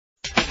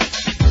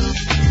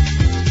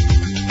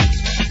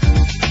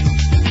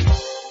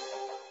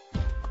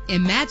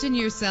Imagine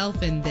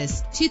yourself in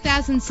this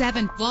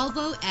 2007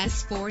 Volvo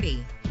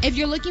S40. If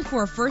you're looking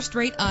for a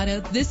first-rate auto,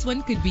 this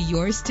one could be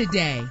yours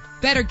today.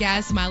 Better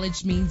gas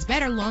mileage means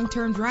better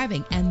long-term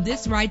driving, and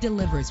this ride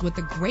delivers with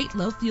a great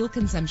low fuel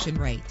consumption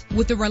rate.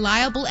 With a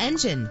reliable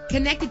engine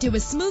connected to a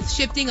smooth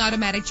shifting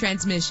automatic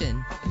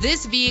transmission,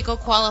 this vehicle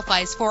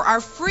qualifies for our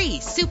free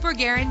Super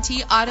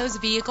Guarantee Autos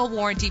Vehicle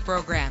Warranty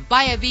Program.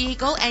 Buy a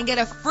vehicle and get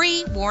a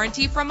free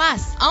warranty from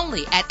us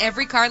only at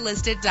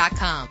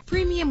everycarlisted.com.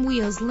 Premium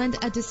wheels lend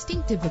a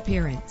distinctive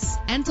appearance.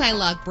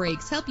 Anti-lock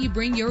brakes help you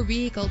bring your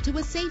vehicle to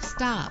a safe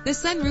stop. The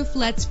sunroof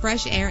lets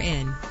fresh air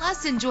in.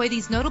 Plus, enjoy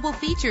these notable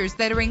features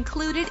that are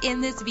included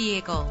in this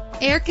vehicle: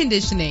 air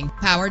conditioning,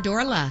 power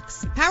door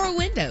locks, power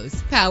windows,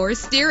 power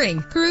steering,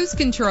 cruise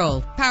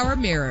control, power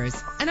mirrors,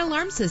 an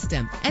alarm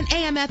system, an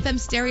AM/FM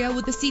stereo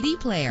with a CD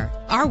player.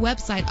 Our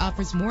website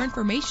offers more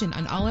information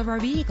on all of our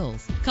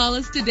vehicles. Call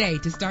us today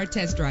to start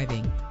test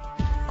driving.